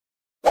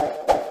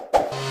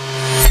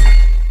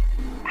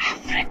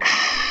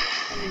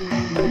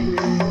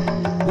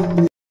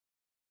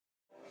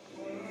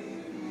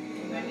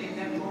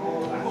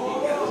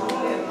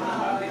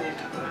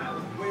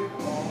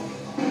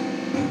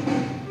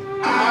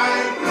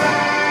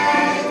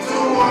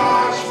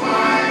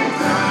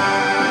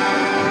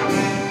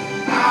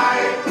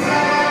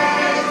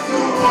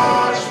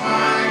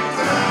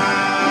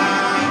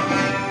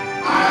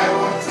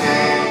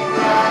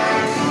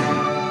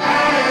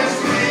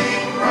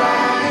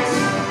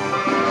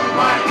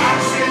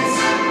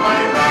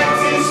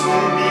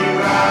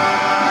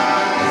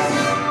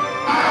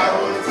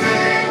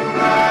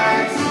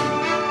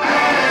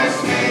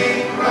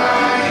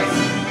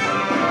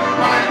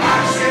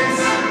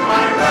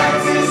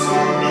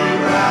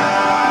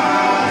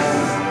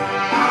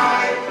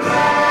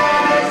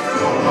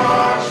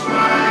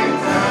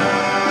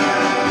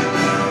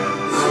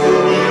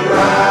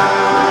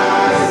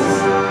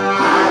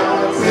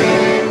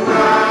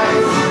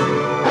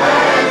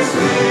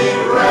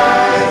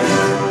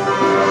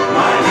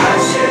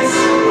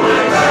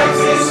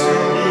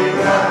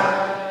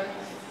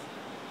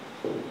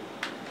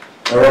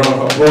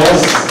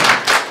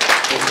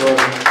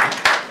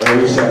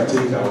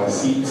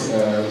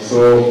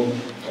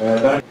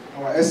Our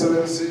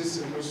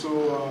Excellencies and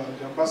also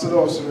the Ambassador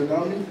of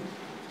Suriname.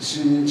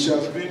 She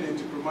has been a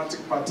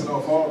diplomatic partner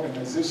of our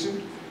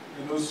organization,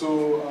 and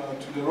also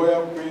to the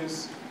Royal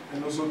Queens,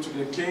 and also to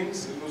the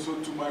Kings, and also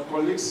to my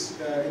colleagues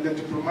in the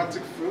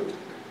diplomatic field.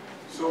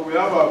 So we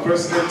have our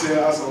president here,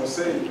 as I was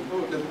saying.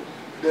 Oh,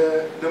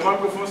 the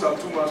microphones are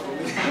too much for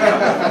me.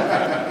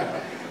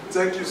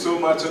 Thank you so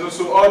much, and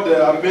also all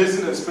the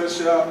amazing and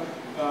special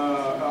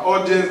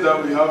audience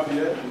that we have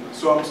here.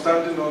 So I'm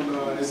standing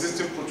on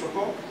existing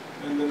protocol,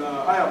 and then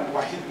I am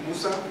Wahid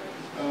Musa,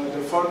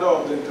 the founder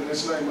of the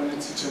International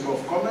Humanity Chamber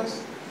of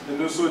Commerce,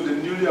 and also the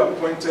newly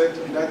appointed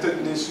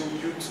United Nations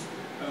Youth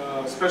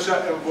Special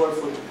Envoy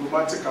for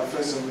Diplomatic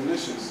Affairs and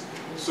Relations.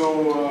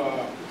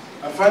 So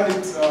I find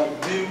it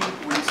being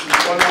with the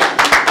honor.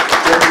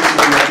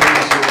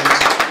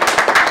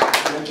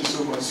 Thank you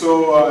so much.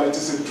 So it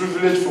is a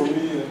privilege for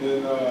me and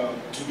then,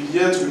 to be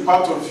here, to be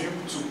part of you,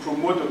 to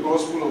promote the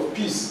gospel of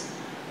peace.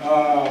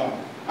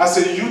 As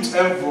a youth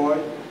envoy,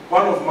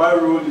 one of my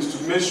roles is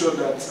to make sure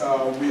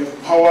that we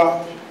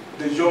empower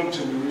the young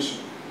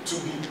generation to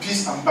be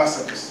peace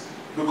ambassadors.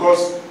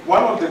 Because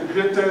one of the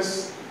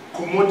greatest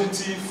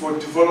commodity for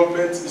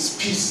development is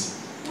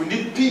peace. We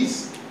need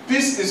peace.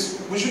 Peace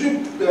is, we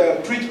shouldn't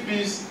preach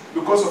peace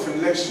because of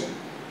election.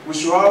 We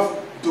should have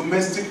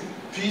domestic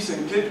peace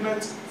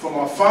engagement from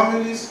our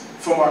families,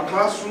 from our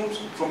classrooms,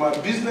 from our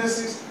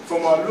businesses,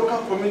 from our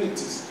local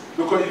communities.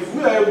 Because if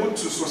we are able to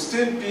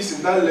sustain peace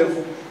in that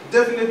level,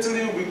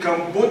 definitely we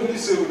can boldly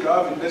say we can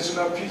have a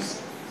national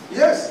peace.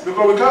 Yes,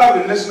 because we can't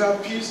have a national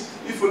peace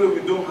if only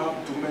we don't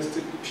have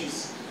domestic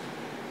peace.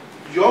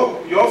 Your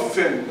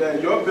friend,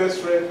 your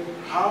best friend,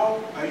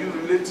 how are you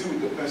relating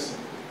with the person?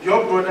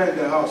 Your brother in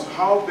the house,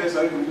 how best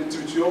are you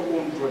relating with your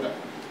own brother?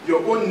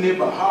 Your own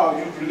neighbor, how are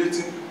you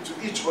relating to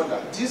each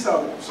other? These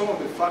are some of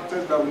the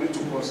factors that we need to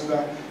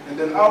consider, and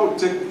then I will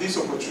take this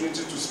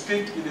opportunity to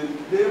speak in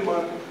a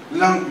layman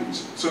language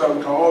so that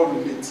we can all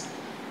relate.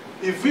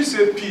 If we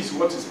say peace,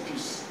 what is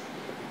peace?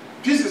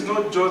 Peace is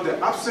not just the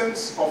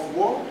absence of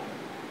war,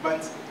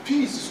 but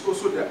peace is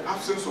also the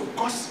absence of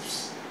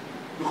gossips.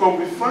 Because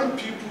we find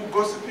people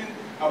gossiping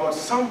about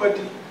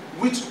somebody,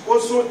 which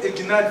also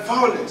ignite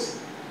violence.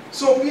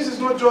 So peace is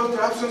not just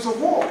the absence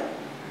of war.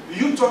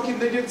 You talking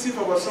negative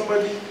about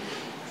somebody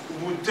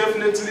would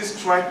definitely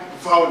strike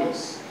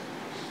violence.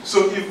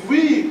 So if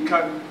we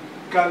can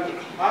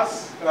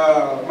ask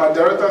my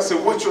director, say,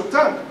 watch your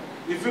tongue.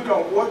 If we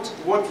can watch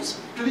what we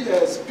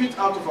spit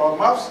out of our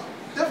mouths,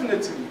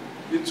 definitely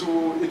it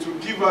will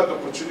give us the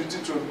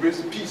opportunity to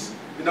embrace peace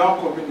in our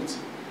community.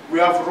 We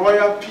have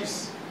royal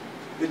peace.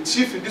 The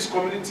chief in this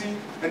community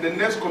and the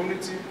next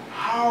community,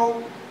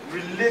 how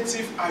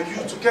relative are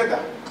you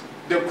together?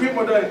 The queen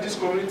mother in this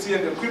community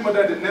and the queen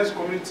mother in the next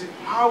community,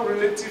 how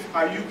relative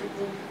are you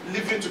people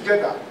living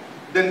together?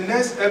 The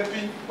next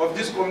MP of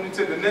this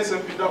community and the next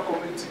MP of that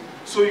community.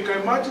 So you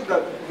can imagine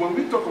that when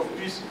we talk of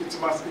peace, it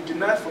must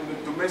ignite from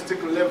the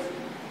domestic level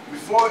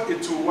before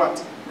it will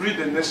what? Reach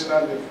the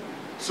national level.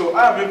 So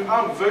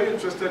I'm very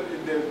interested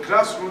in the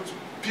grassroots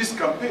peace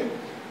campaign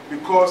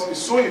because it's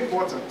so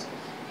important.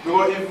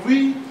 Because if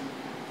we,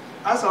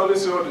 as I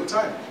always say all the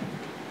time,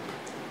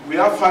 we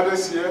have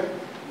fathers here,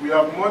 we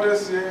have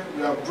mothers here,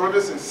 we have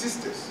brothers and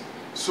sisters.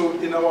 So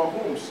in our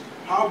homes,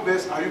 how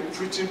best are you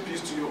preaching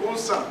peace to your own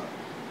son?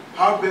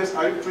 How best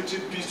are you preaching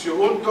peace to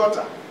your own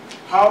daughter?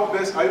 How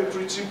best are you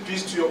preaching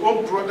peace to your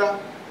own brother?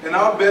 And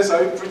how best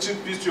are you preaching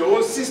peace to your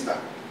own sister?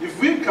 If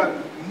we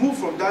can move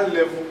from that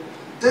level,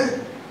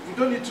 then we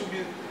don't need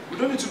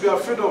to be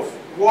afraid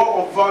of war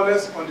or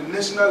violence on the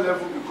national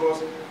level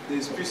because there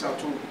is peace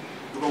at home.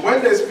 Because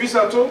when there is peace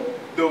at home,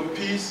 there will be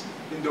peace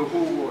in the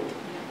whole world.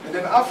 And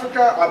then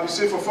Africa, I've been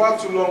saying for far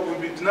too long, will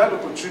be denied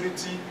the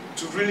opportunity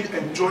to really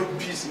enjoy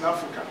peace in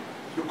Africa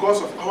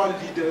because of our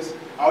leaders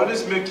are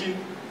always making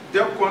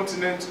their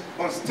continent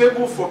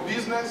unstable for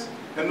business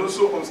and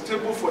also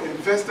unstable for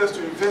investors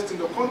to invest in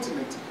the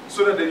continent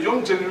so that the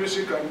young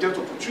generation can get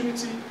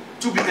opportunity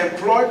to be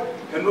employed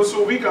and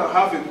also we can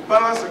have a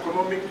balanced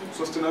economic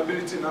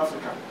sustainability in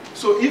Africa.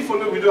 So if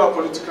only we do have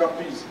political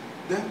peace,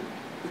 then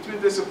it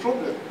means there's a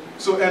problem.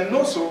 So, and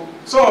also,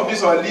 some of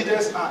these our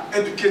leaders are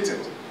educated.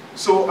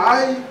 So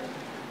I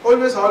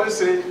always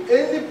say,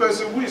 any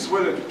person who is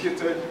well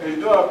educated and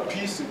you don't have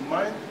peace in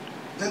mind,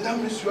 then that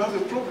means you have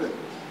a problem.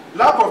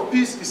 Lack of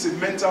peace is a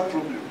mental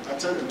problem, I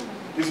tell you.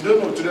 If you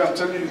don't know today, I'm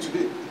telling you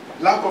today.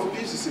 Lack of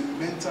peace is a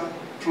mental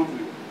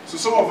problem. So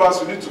some of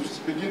us, we need to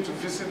begin to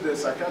visit the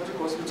psychiatric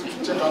hospital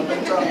to check our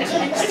mental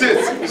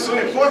state. It's so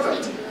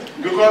important.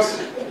 Because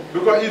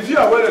if you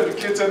are well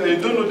educated and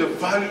you don't know the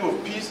value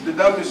of peace, then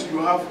that means you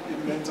have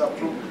a mental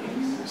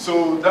problem.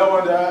 So that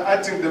one,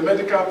 I think the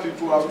medical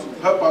people have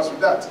to help us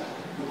with that.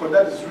 Because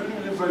that is really,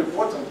 really very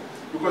important.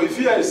 Because if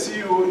you are a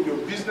CEO in your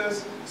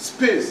business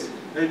space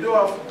and you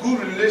don't have good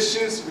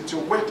relations with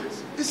your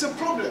workers, it's a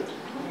problem.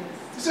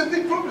 It's a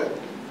big problem.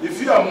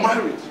 If you are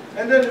married,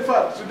 and then in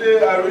fact,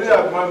 today I really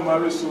admire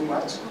marriage so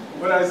much.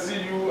 When I see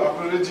you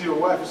acknowledging your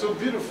wife, it's so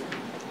beautiful.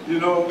 You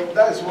know,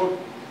 that is what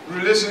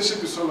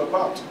relationship is all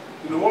about.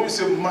 You know, when we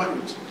say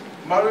marriage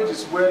Marriage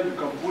is where you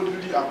can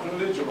boldly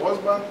acknowledge your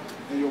husband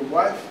and your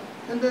wife,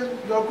 and then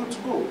you are good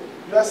to go.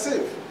 You are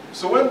safe.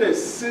 So when they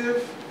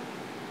save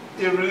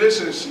a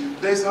relationship,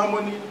 there is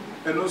harmony,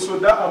 and also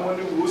that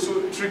harmony will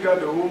also trigger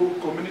the whole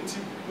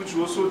community, which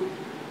will also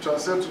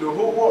transcend to the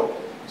whole world.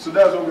 So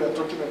that's what we are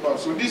talking about.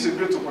 So this is a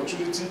great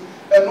opportunity.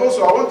 And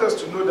also I want us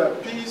to know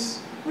that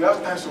peace, we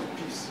have types of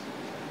peace.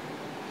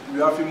 We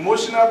have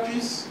emotional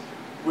peace,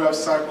 we have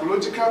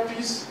psychological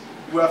peace,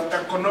 we have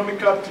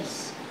economical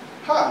peace.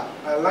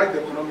 I like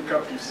the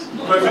economical peace.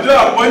 But if you don't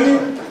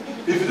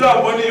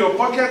have money in your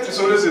pocket, it's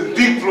always a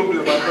big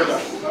problem,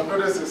 my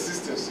brothers and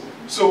sisters.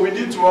 So we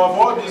need to have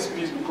all this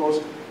peace,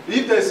 because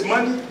if there's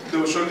money,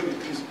 there will surely be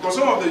peace. Because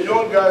some of the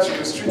young guys on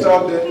the street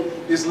out there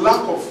is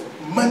lack of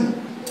money,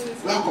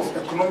 lack of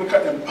economical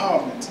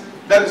empowerment.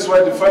 That is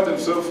why they find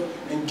themselves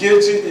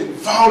engaging in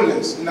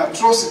violence, in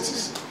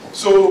atrocities.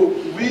 So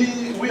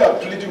we are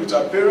pleading with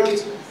our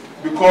parents,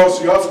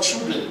 because you have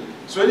children.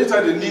 So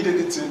anytime they need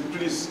anything,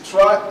 please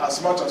try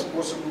as much as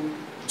possible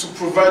to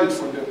provide it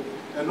for them.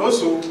 And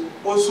also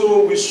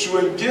we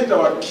should engage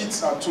our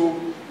kids at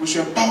home. We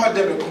should empower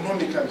them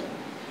economically.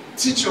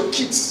 Teach your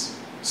kids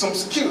some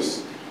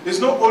skills. It's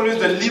not always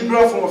the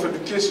liberal form of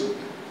education.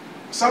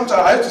 Sometimes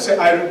I have to say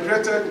I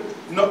regretted.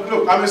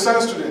 Look, I'm a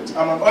science student.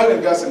 I'm an oil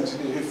and gas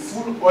engineer, a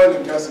full oil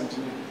and gas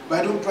engineer. But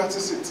I don't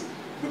practice it,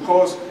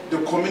 because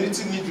the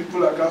community needs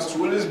people like us to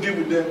always be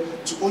with them,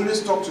 to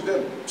always talk to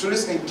them, to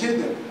always engage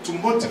them, to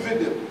motivate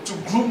them, to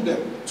groom them,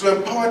 to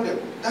empower them.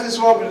 That is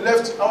why we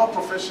left our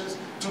professions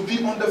to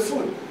be on the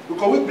foot,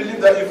 because we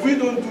believe that if we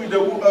don't do it,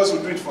 then who else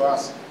will do it for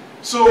us?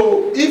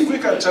 So if we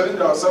can challenge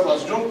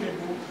ourselves as young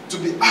people to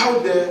be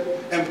out there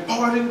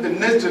empowering the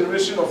next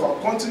generation of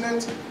our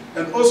continent,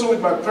 and also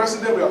with my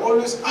president, we are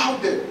always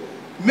out there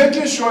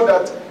making sure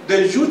that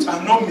the youth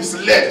are not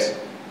misled.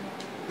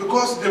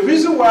 Because the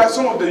reason why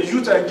some of the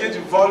youth are engaged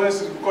in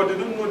violence is because they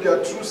don't know their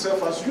true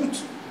self as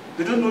youth.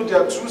 They don't know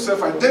their true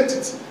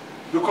self-identity.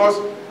 Because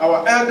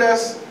our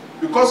elders,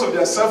 because of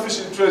their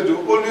selfish interest, they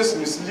always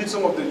mislead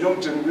some of the young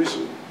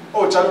generation.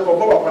 Oh, Charlie,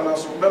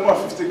 remember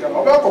 50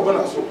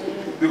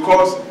 Ghana.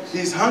 Because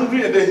he's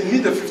hungry and then he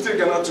needs the 50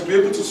 Ghana to be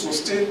able to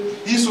sustain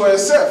his or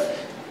herself.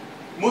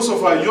 Most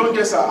of our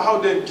youngest are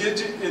out there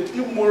engaging in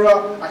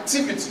immoral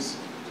activities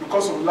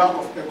because of lack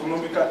of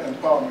economical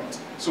empowerment.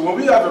 So when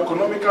we have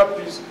economical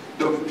peace,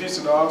 there will be peace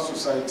in our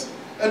society.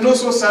 And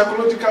also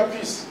psychological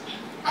peace.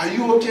 Are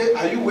you okay?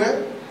 Are you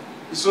well?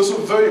 It's also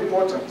very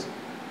important.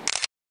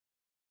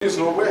 It's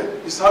not well.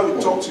 It's how you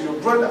talk to your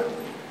brother.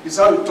 It's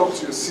how you talk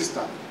to your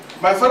sister.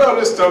 My father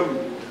always tells me,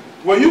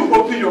 when you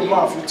open your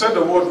mouth, you tell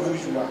the world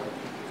who you are.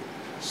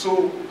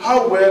 So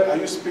how well are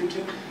you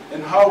speaking,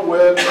 and how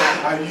well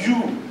are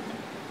you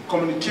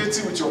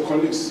communicating with your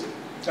colleagues?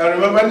 I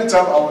remember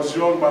anytime I was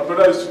young, my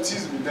brother used to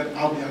tease me, then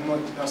I'll be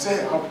annoyed. I'll say,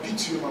 hey, I'll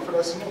beat you. My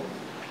father said, no.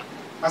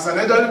 As an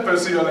elderly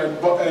person, you're like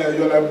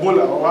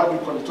Bola, or how do you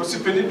call it?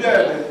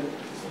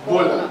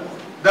 Bola.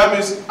 That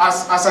means,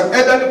 as an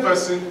elderly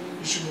person,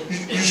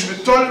 you should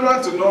be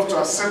tolerant enough to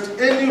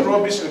accept any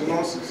rubbish and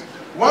nonsense.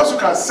 Once you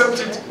can accept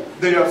it,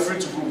 then you are free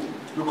to go.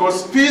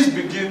 Because peace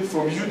begins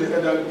from you, the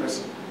elderly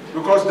person.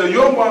 Because the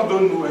young ones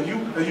don't know, and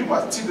you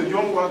must teach the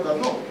young ones that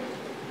know.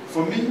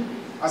 For me,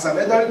 as an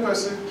elderly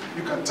person,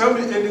 you can tell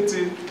me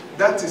anything.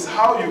 That is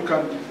how you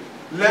can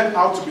learn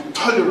how to be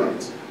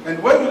tolerant.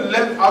 And when you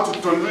learn how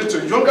to tolerate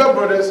your younger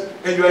brothers,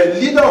 and you are a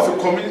leader of a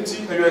community,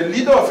 and you are a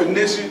leader of a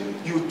nation,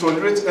 you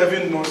tolerate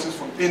every nonsense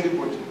from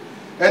anybody.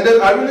 And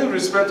then I really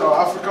respect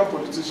our African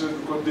politicians,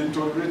 because they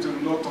tolerate a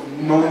lot of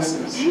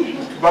nonsense.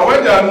 But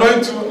when they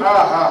annoy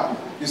you,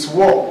 it's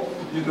war.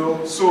 You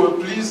know, so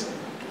please,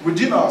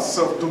 within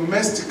ourselves,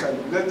 domestically,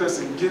 let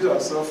us engage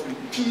ourselves in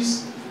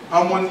peace,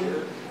 harmony,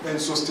 and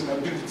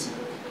sustainability,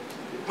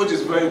 which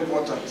is very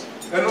important.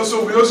 And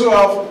also, we also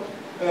have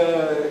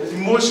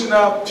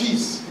emotional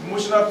peace.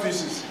 Emotional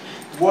peace is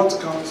what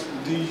comes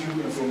within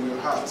you and from your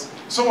heart.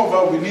 Some of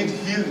us, we need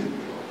healing.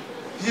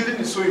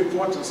 Healing is so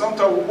important.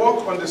 Sometimes we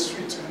walk on the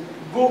street,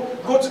 go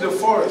to the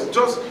forest,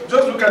 just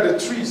look at the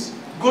trees,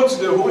 go to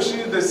the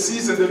ocean, the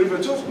seas, and the river.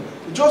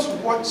 Just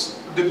watch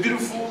the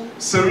beautiful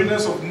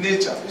sereneness of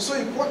nature. It's so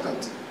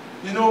important.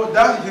 You know,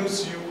 that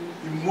heals you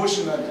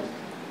emotionally.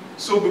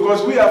 So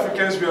because we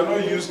Africans, we are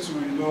not used to,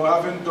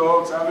 having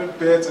dogs, having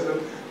pets.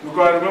 Because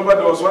I remember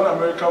there was one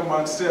American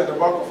man staying at the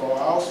back of our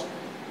house.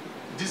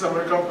 This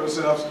American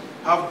person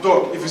have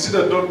dog. If you see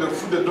the dog, the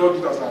food the dog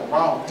eats, I was like,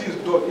 wow, this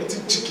dog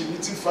eating chicken,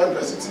 eating fried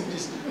rice, eating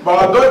this.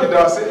 But our dog did,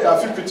 I say, hey,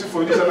 I feel pity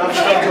for this and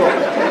African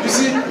dog. You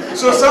see,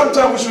 so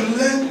sometimes we should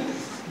learn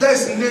that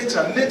is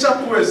nature. Nature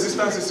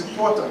coexistence is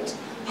important.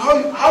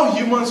 How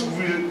humans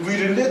we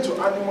relate to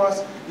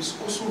animals is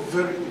also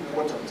very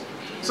important.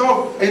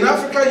 So in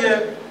Africa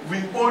here, we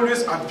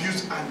always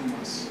abuse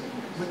animals.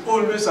 We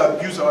always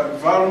abuse our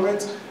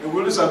environment, and we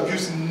always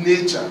abuse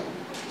nature.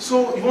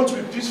 So you want to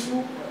be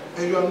peaceful,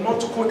 and you are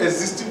not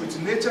coexisting with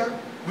nature,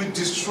 we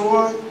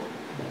destroy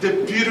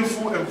the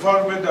beautiful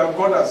environment that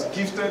God has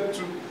gifted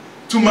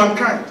to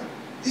mankind.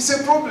 It's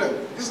a problem.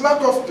 It's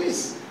lack of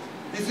peace.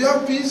 If you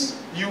have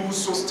peace, you will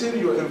sustain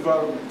your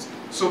environment.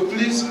 So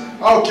please,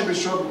 I'll keep it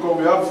short because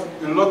we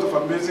have a lot of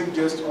amazing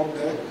guests up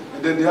there,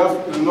 and then they have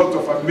a lot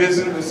of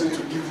amazing message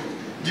to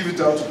give it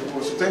out to the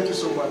world. So thank you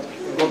so much.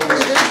 And God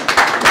bless you.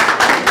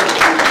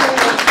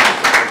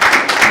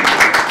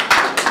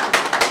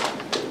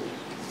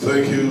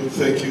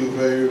 Thank you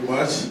very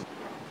much.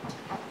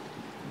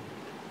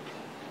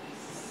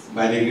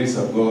 By the grace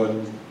of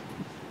God,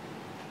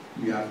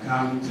 we have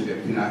come to the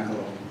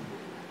pinnacle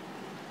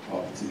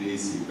of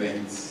today's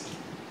event,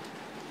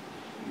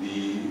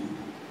 the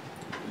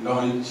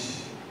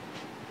launch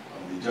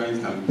of the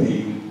joint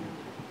campaign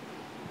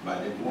by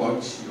the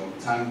Watch Your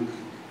Tongue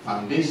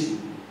Foundation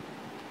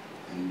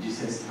and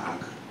Jesus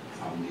Ark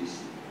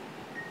Foundation.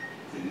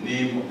 In the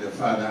name of the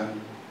Father,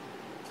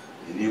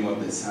 in the name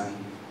of the Son,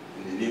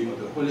 in the name of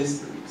the Holy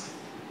Spirit,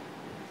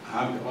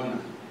 I have the honor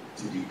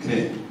to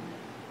declare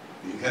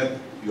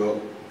the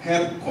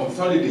help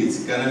consolidate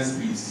Ghana's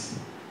peace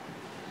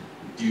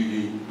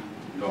duly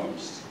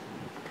launched.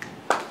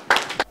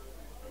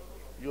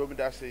 You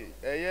will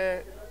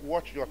say,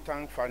 Watch Your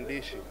Tongue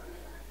Foundation,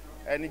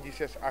 and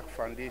Jesus Ark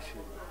Foundation.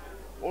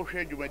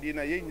 Oshe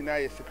Jumadina,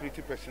 ye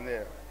security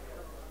personnel.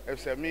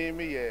 If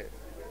me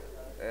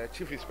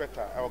chief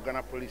inspector of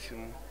Ghana Police,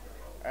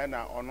 and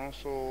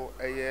also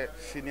a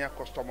senior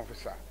custom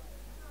officer.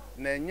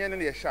 Na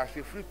nyen ye sha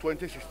se free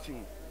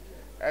 2016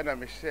 and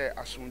I share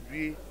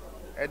asumdui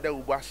eda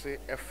ubase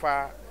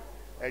efa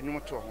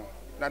enwumoto ho.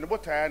 Na ne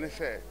botaya ne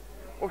se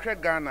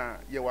ohwe Ghana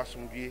ye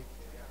wasumdui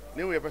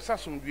na we pesa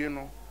asumdui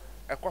no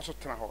ekoso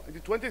tena ho. In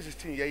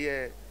 2016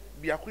 ye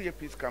biako ye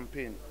peace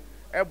campaign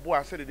ebo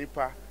ase de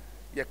nipa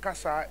ye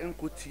kasa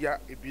enkotia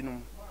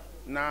ebinum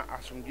na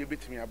asumdui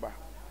betimi aba.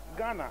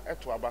 Ghana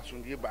eto aba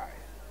asumdui ba.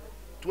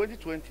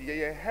 2020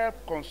 ye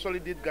help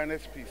consolidate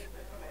Ghana's peace.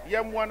 Ye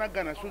mwana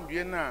Ghana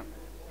asumdui na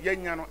ye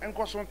nya no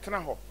enkoso tena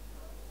ho.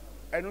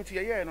 Enu ti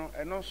ye no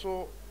eno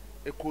so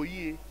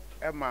ekoyie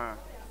ema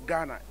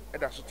Ghana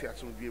eda so ti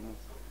asumdui mu.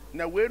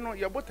 Na we no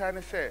ye bota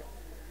ne se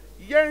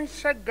ye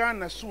nhye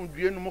Ghana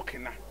asumdui no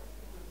mokena.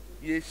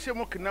 Ye hye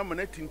mokena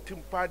mana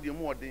tintim pa de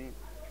mu odin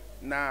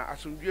na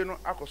asumdui no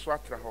akoso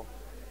atra ho.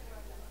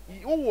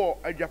 Wo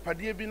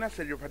adwapade bi na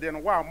se adwapade no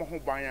wa mo ho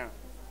ban a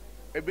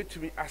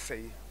ebetumi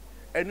asɛe.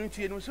 Enu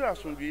ti enu so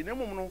asumdui na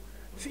mum no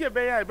si ye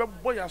be ya e be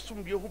boy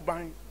asumdui ho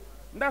ban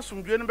na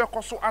asumdui no be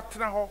koso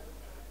atena ho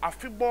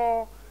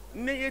afibɔ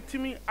ne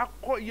yetimi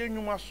akɔ ye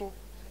nnwuma so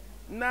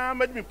na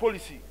madimi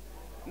policy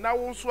na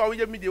wo nso a wo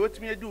ye media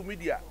wetimi adi wo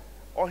media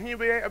ɔhen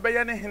be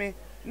ye ne hene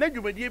na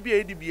dwumadie bi a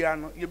edi bia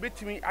no ye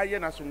betimi aye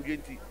na asumdui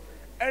nti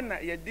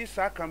ɛna ye di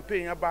sa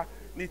campaign aba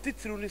ne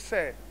titiru ni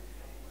sɛ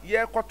ye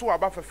kɔto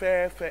aba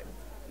fɛfɛɛfɛ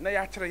na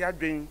ya kyerɛ ya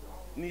dwen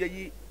ne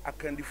yi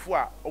akandifo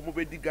a ɔmo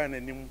be di Ghana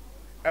nim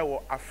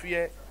ɛwɔ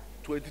afie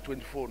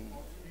 2024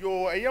 no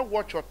yo eye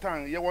Watch Your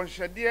Tongue ye won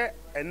hyɛdeɛ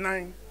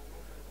ɛnan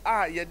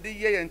a ye de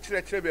ye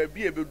nkyerɛkyerɛ ba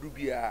bi ebedu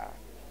bia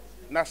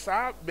na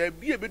saa ba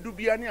bi ebedu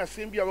bia ne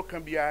asɛm bia wo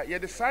kan bia ye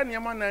de saa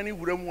nneɛma nan ne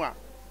wura mu a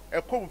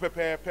ɛkɔ mu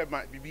pɛpɛɛpɛ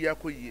ma bibia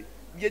kɔ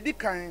ye di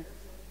kan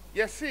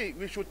ye say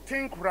we should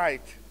think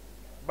right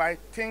by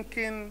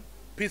thinking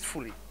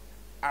peacefully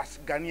as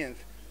Ghanaians.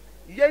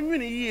 Ye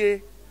nwini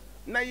yie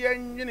na ye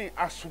nwini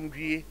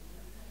asumdue.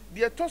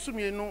 The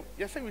etosumienu,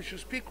 ye say we should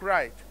speak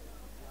right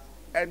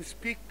and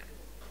speak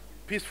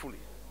peacefully.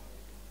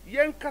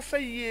 Yen kasa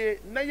ye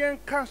na yen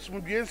ka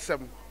asumdue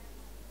nsem.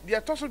 The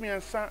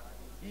etosumiensa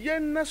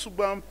yen na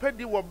suban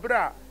pedi wo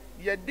bra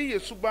ye de ye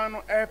suban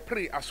no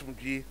epre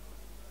asumdue.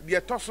 The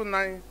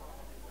etosunan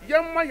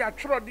yen ma ya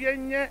twrode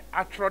enye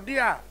atwrode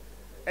a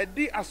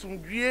edi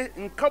asumdue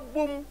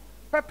nkabom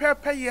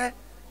pepepe ye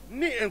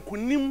ni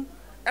enkunim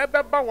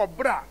ebeba wo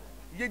bra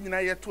ye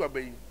nyina ye to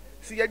abayi.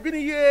 Si ye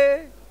dwini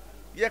ye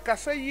ye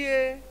kasa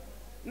ye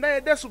na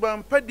ye de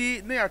suban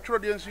pedi na ya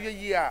twrode nso ye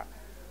yi a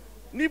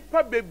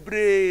nipa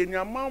bebre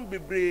nyamam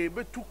bebre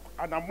betuk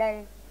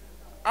anamon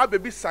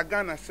abebi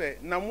sagana se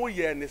na mo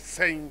ye ne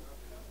sen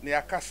na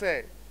ya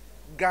kasa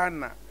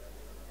Ghana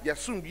ya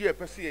sumdue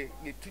epese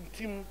ye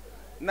tintim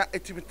na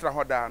etimi tra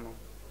hoda no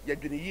ya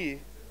dwene ye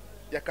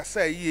ya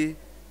kasa ye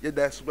ye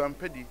da suban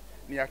pedi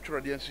na ya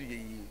twrode nso ye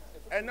yi.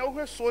 And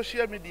now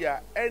social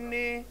media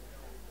any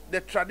the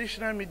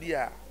traditional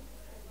media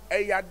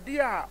eya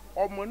dia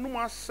omonum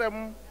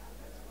asem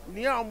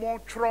ni amon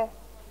tro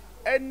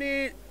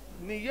any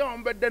ni ye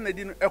ombeda na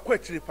di no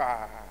ekwatiri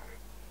pa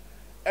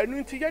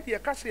enu nti ye de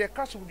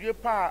kase due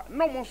pa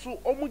no mo so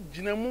omu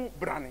ginamu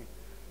brane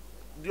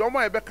the omo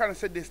ebe kan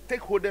say the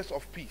stakeholders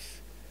of peace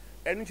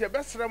enu nti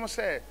ebe sere mo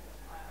say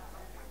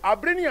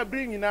abreni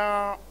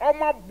nyina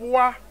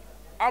omaboa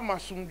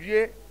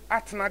amasumdue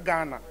atena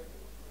Ghana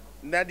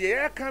na de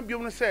ye kan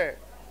biom no say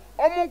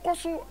omo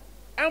nkoso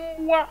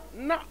emwa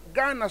na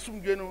Ghana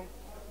sumdue no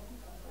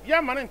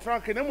ya mane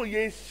ntra ke na mo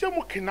ye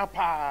hyemu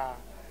kenapa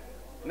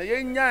na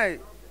ye nyai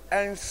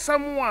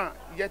ensam a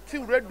ye ti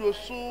radio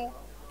so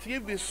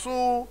TV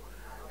so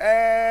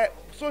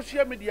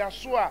social media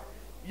so a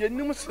ye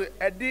nim se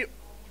ede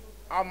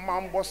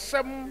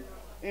amambosem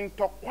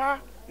ntokwa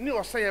ni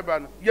oseye ba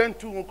no ye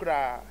ntu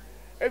nkura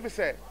efi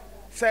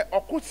se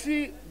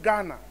okosi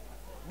Ghana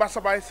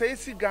Basabay say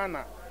si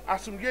Ghana,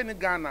 asumdwe ni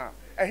Ghana,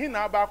 ehi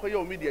na aba akoye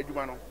o media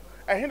adwuma no,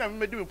 ehi na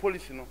memedi me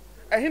policy no,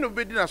 ehi no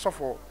bedi na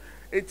sofo,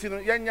 eti no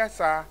yanya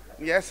sa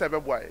ye ese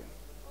beboa.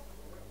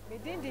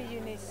 Within the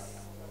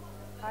Eunice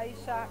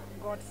Aisha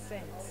God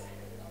sent.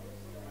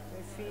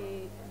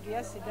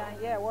 If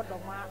Sidan, yeah, what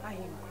of my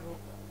ahinkro.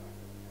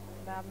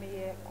 Now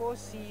me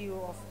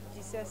co-CEO of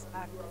Jesus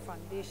Ark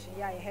Foundation,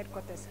 yeah,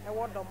 headquarters. I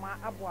want of my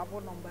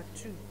Abu number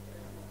 2.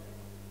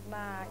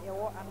 Now you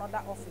want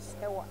another office.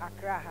 I want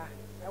Accra,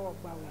 I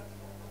want Bawi,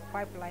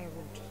 Pipeline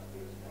Road.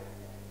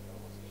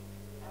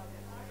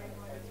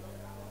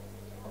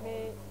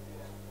 Me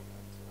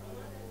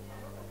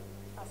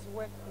as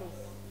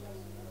workplace.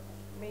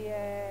 Me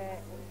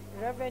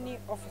revenue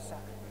officer.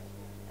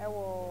 I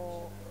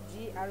want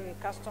GRA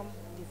Custom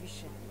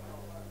Division.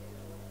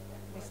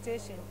 My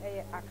station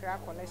is Accra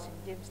Collection,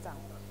 Jamestown.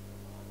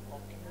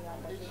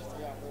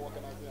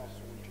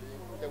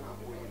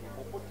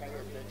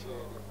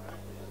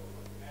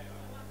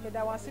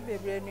 That was a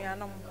baby.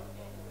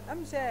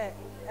 I'm saying,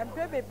 I'm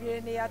baby,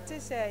 and I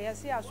say,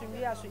 yes, I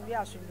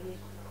should be.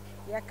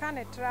 You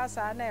can't trust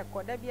an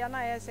echo. There be an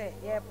I say,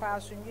 ye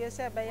pass when you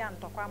say Bayan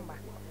Tokamba.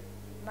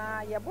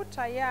 Now, your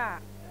butcher.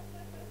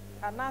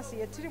 And now see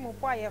a trim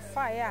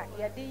fire,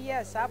 ye did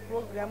yes, our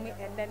program,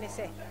 and then they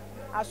say,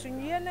 as soon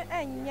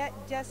and yet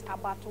just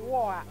about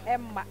war,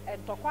 Emma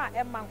and Tokwa,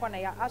 Emma,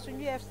 as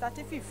soon you have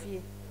started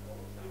fee,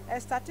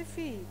 a started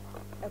fee,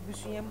 a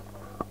busium,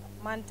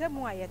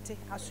 Mantemuayete,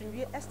 as soon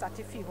you have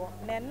started fee,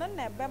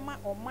 Nana Bema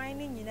or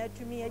mining in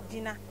to me a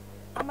dinner,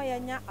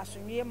 Amayanya, as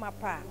soon you my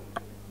pa,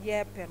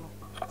 ye penal.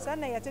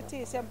 Sana yet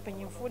some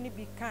penny phony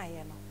be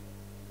kind.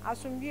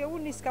 Asumdue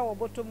wuni ska wo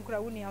bottom kra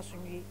wuni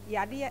asumdue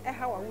yade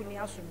eha wa wuni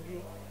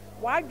asumdue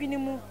wa adwene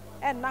mu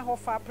na ho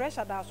fa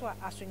pressure da so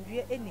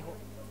asumdue eni ho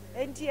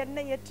enti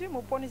enne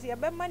yetrimu ponisi ye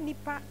bema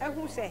nipa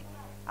ehu se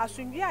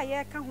asumdue a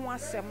ye ka ho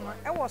asem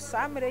no wo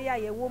saa mere ya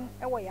ye wom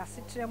wo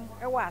yasetrem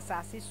wo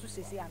asase su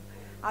sesi an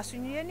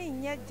asumdue ni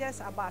nye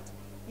just about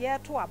ye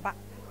to aba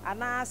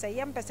ana se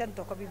ye percent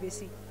to ko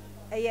bibesi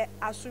eye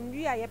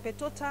asumdue a ye pe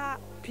total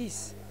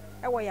peace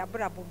wo ya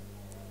brabom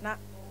na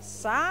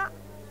saa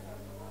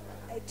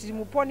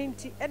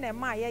Trimuponinti ene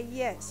ma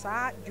ye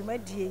saa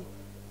dwumadie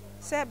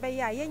se be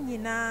ya ye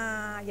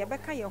nyina ye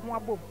beka ye ho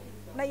abom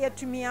na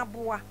yetumi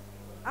aboa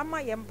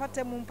ama ye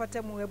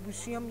mpatamu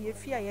abusuam ye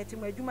fia ye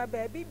timu adwuma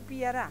ba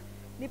bibiara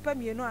nipa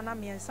mienu ana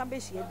miensa be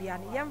hie bia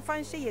ne ye mfa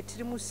nhye ye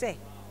trimu se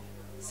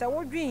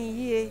wodwen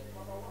yie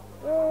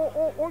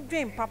o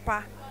dwen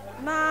papa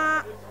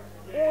na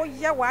o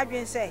ye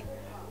wadwen se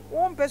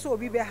wo mpese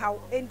obi be haw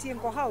enti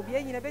nko haw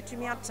bia nyina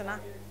betumi atena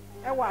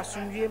ewa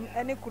asundwem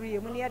ene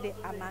kuruyem ne de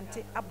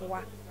anante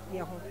aboa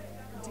ye ho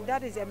nti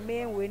that is the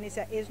main way.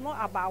 It's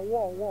not about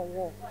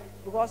war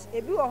because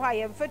ebi wo ha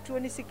ye mfatuo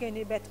ni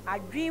sikeni bet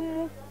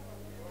adwemu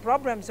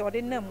problems or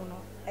the name no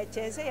e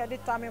chese ye de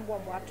time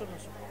bomb ato no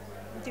so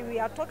nti we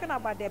are talking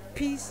about the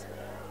peace.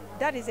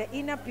 That is the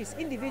inner peace,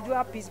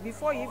 individual peace,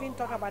 before you even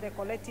talk about the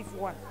collective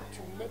one.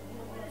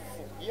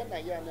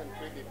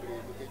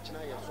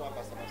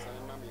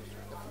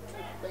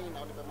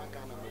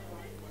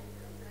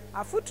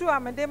 Afutu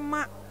amede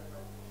ma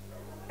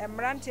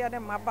emrantia de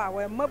maba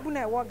we mabu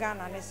na ewo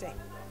Ghana ne se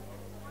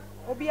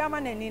obi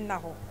ama nani na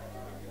ho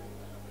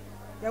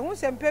ye hu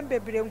se mpem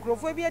bebre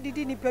nkrofo bi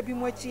adidi nipa bi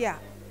mu achi a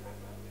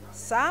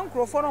saa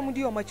nkrofo no mu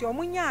di omachi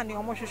omunya ne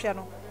omohwehwe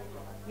no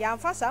ya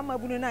mfa saa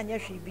mabu no na anya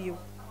hwe bio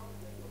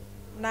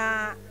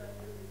na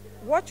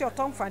Watch Your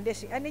Tongue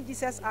Foundation and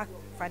Jesus Ark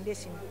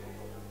Foundation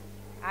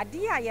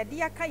ade a ye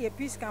de aka ye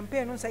peace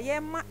campaign no se ye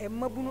ma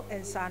emabu no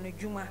ensa no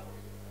dwuma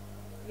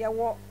ye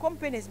wo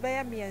companies be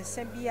ya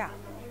miensa bi a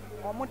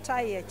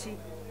omotaye chi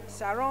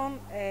Saron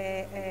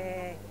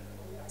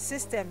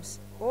systems,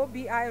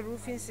 OBI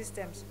roofing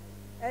systems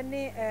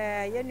any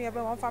ye nu ebe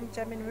won fam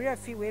chairman we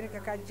afi we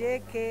kaka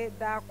JK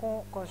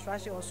Dako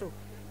construction also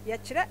ye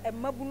kire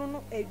emabunu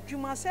no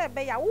adwuma se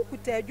be ya wo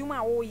kuta adwuma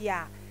a wo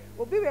ya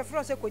obi we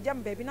fro se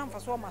kojam baabi na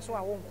mfaso ma so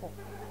a wo nko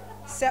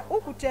se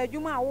okuta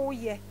adwuma a wo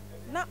ye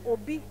na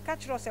obi ka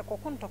kire se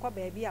kokontokwa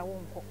baabi a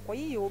wo nko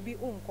koyi ye obi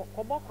onko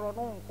kobokro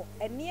no nko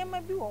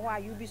eniema bi wo ho a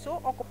you be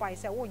so occupy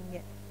se wo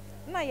nye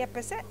na ye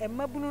pese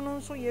emabunu no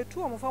nso ye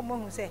tu omfa mo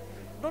hu se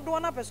dodo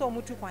na pese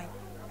omutu kwan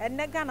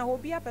enne Ghana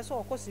obi a pese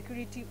okọ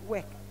security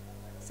work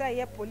say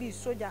ye police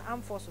soldier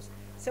armed forces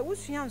se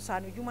wusua nsa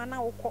no dwuma na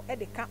wokọ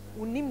edeka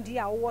unim di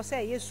a wo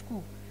say ye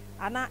school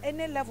ana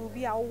any level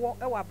bi a wo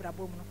e wa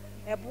brabom no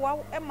eboa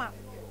ema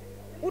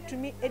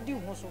utumi edi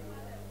ho so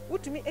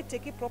utumi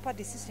take proper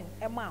decision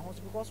ema ho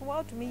so because wo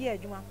utumi ye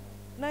adwuma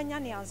na nya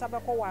ne ansa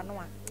bekọ wa no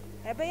a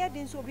ebe ye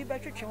din so obi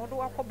betwetwe ho do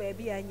wakọ ba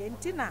bia anya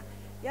ntina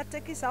ya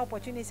take this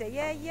opportunity say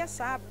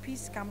yes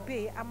peace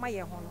campaign ama ye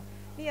ho no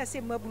ni ya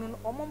say mabunu no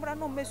omombra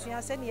no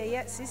mesua say ne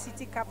ye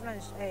CCTV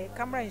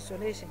camera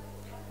installation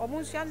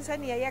omunsuan say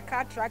ne ye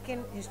car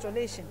tracking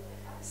installation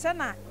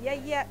sana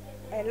ye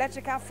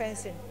electrical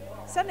fencing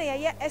sana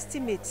ye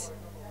estimate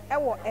e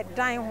wo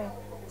edan ho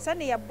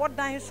sana ye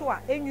bodan so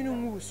a enwunu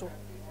mu so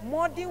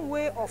modern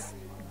way of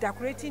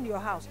decorating your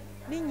house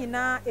ni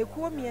nyina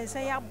ekuo miensa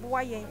ya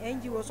boa yen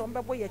NGO so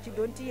mbebo ye chi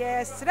donti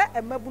ye sre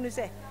emabunu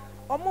se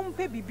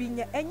omompe bibi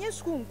nye enye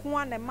school nko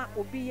a na ma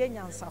obi ye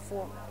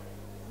nyansafo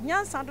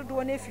nyansa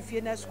dodo na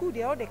efifie na school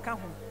de o de ka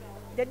ho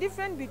the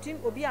difference between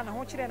obi and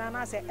ho kire na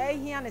na se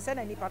ehia ne se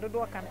na nipa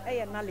dodo kan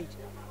eye knowledge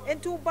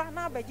enti uba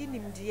na abaji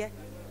nimdie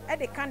e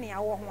de ka ne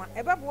awo ho a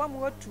ebeboa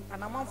mu atu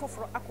anaman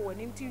foforo akọ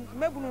wanim ti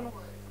mabunu no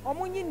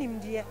omonyi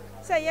nimdie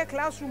se ye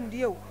classroom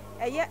die o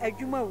eye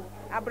adwuma o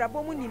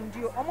abrabo mu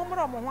nimdie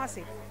omomro omo ho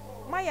ase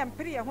ma ya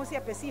mpiri ye ho se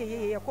pese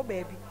ye ko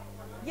baabi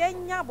ye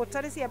nya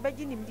botare se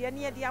abaji nimdie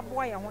ne ye de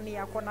aboa ye ho ne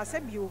yakọ na se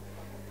bio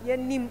ye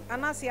nim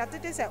anase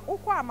atete se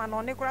ukọ ama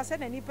no ne kora se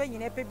na nipa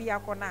nyina pe bi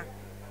yakọ na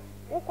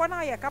ukọ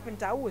na ye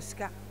carpenter awo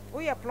sika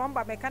wo ye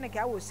plumber mechanic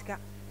awo sika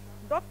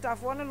doctor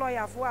for ne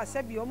lawyer for a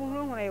se bio mu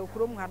hurunhura ye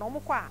okrom ha no mo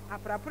kwa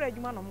aprapra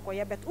adwuma no mo ko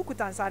ye bet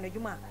ukutansa na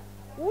adwuma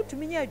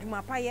wutumi nya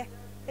adwuma pa ye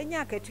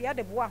enya akatua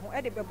de boa ho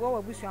e de beboa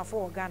wa busuafo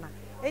wo Ghana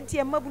enti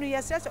emabunu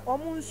ye se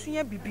omo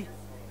nsua bibi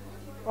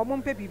omo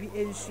mpe bibi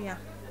ensua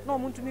na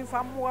omo ntumi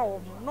fa mmoa wo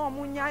ho na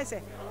omo nya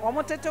se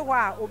omo tete ho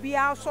a obi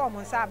a so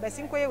omo nsa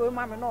abesin koye we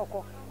ma me na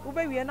okọ wo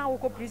be wie na wo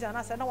ko prison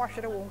na se na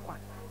wahwere wo nkwa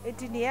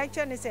enti ne ye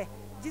che ne se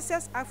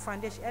Jesus Act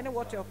Foundation any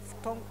watch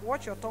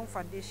your tongue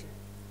foundation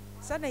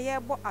sana ye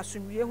bo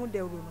asumwie hu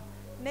dawru no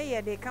na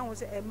ye de ka ho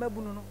se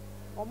emabunu no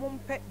omo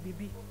mpe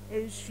bibi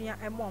ensua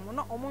emom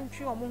na omo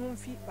ntwe omo ho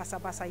mfi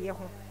basabasa ye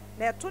ho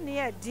na eto ne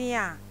ye din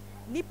a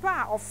nipa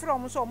a ofre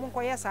omo so omo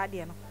nkoye sa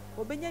de no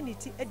obenya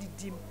niti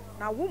edidim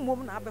na wo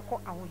mom na abekọ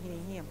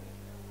ahohiahiem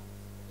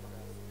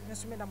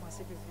neso me da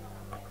masebe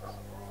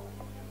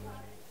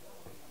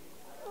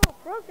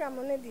program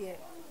no de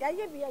ya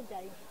ye bi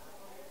agai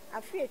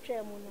afi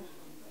etwa mu no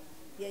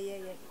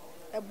ye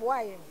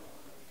eboaye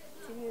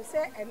tinu se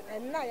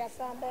enna ya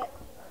sambe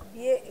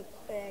bie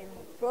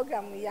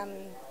program ya no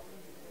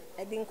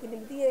edin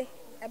kunimdie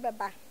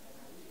ebeba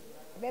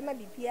ma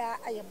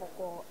bibia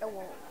ayeboko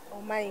ewo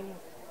oman mu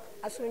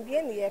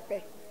asundie ne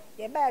yepe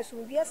ye ba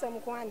asundie sam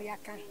ko an ya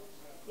kan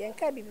ye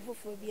nka bibi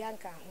foforo bi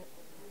anka ho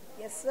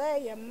ye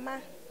se ye ma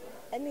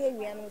ene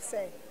enwia no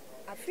se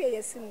afi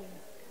ye sinu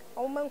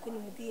oman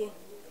kunimdie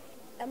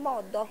ema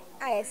odo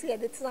ayese ye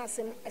de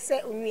tinasem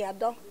ese onwia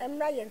do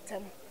emra ye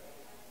ntam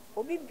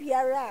obi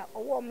biara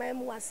owo oman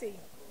mu ase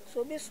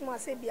so obi suma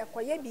ase bia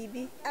koye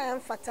bibi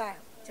amfata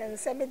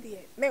chense me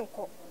de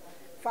menko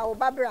fa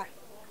obabra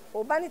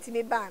obani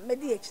timi ba me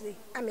de echire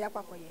ame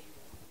akwakoye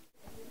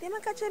de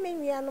maka che me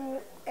nwianum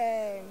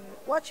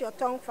watch your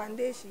tongue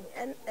foundation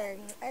and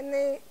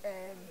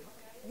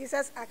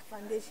Jesus Act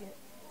Foundation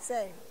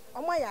say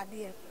omo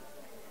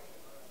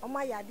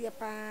yade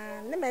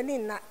pa ne mani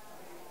na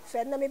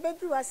so na me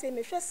bedru ase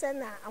me hwese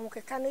na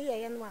anwokeka ne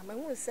ye no a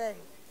mahu say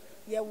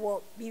ye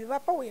wo bibi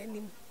papa wo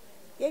yanim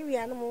ye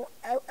nwianum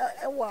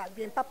wo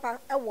adwen papa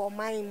wo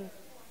man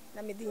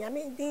na me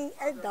dinyame din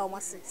eda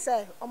omase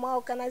say omo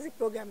organize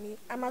program yi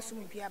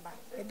amasum biaba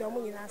e do mo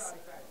nyina ase.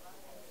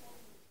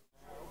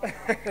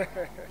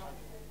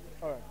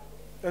 All right.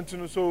 And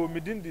so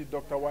Midindi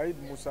Dr. Waheed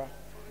Musa,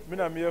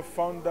 I'm a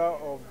founder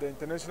of the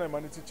International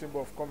Humanity Chamber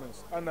of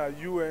Commerce and a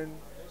UN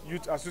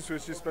Youth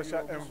Association Special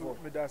Envoy.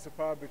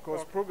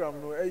 Because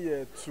program no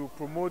to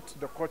promote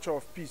the culture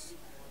of peace.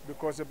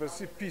 Because you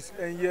see peace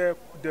and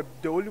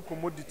the only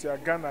commodity a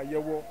Ghana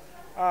yewo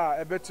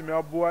I bet me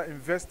aboa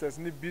investors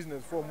need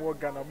business for more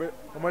Ghana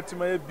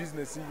but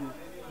business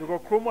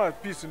because chroma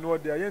peace no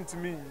there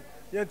yentimi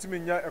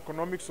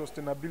economic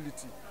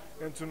sustainability.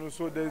 And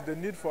so there's the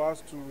need for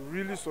us to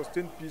really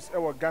sustain peace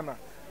in Ghana.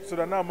 So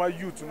that now my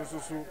youth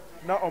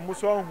now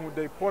almost who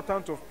the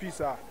importance of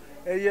peace are.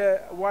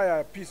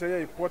 Why peace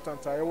is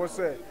important? I was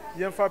say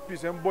yenfa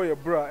peace and boy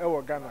bra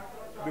in Ghana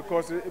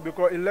because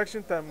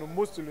election time no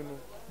mostly no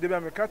they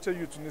be catch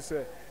youth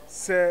to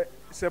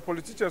say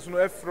politicians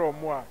no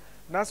from more.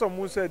 Now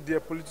some say the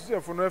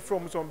politicians for no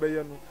from some be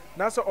no.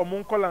 Now so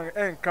omun kolan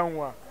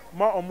enkanwa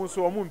ma omun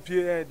so omun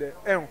pie de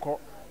enko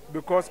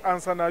because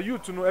answer na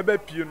youth no ebe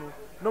pie no.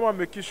 No one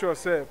make sure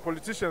say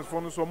politicians for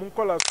no so mun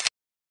call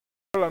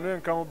no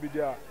enkan be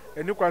there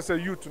eni kwa say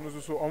youth no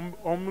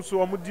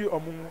so di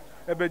omun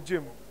ebe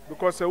gym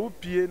because say wo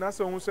pie na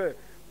say won say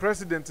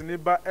president ni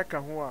ba eka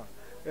ho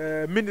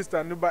a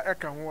minister ni ba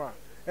eka ho a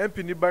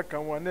MP ni ba ka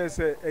ho na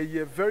say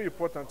very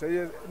important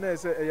na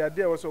say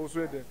there was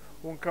also there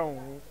won kan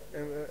ho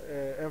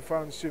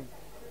enfan shame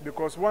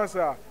because once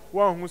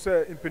one who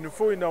say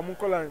impenifo in mun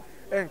call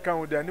enkan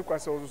ho there ni kwa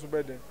say also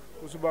be there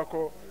also ba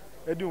ko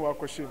edin wa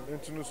kwashim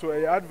ntunu so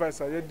advice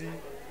yedi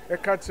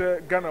catch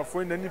Ghana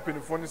for any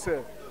penifo say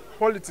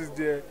politics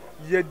there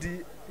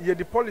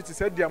yedi politics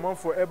the amount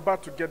for eba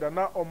together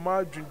na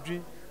oma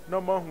dwindwin na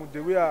ma hu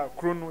the way a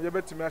krono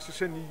yebetimi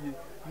ahihye ni yi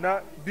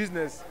na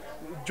business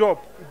job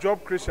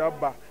creation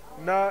aba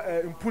na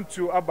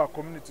impuntu aba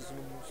communities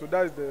so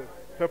that is the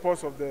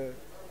purpose of the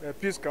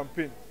peace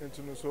campaign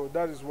ntunu so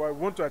that is why we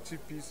want to achieve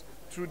peace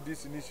through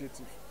this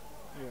initiative.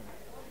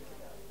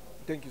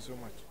 Thank you so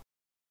much.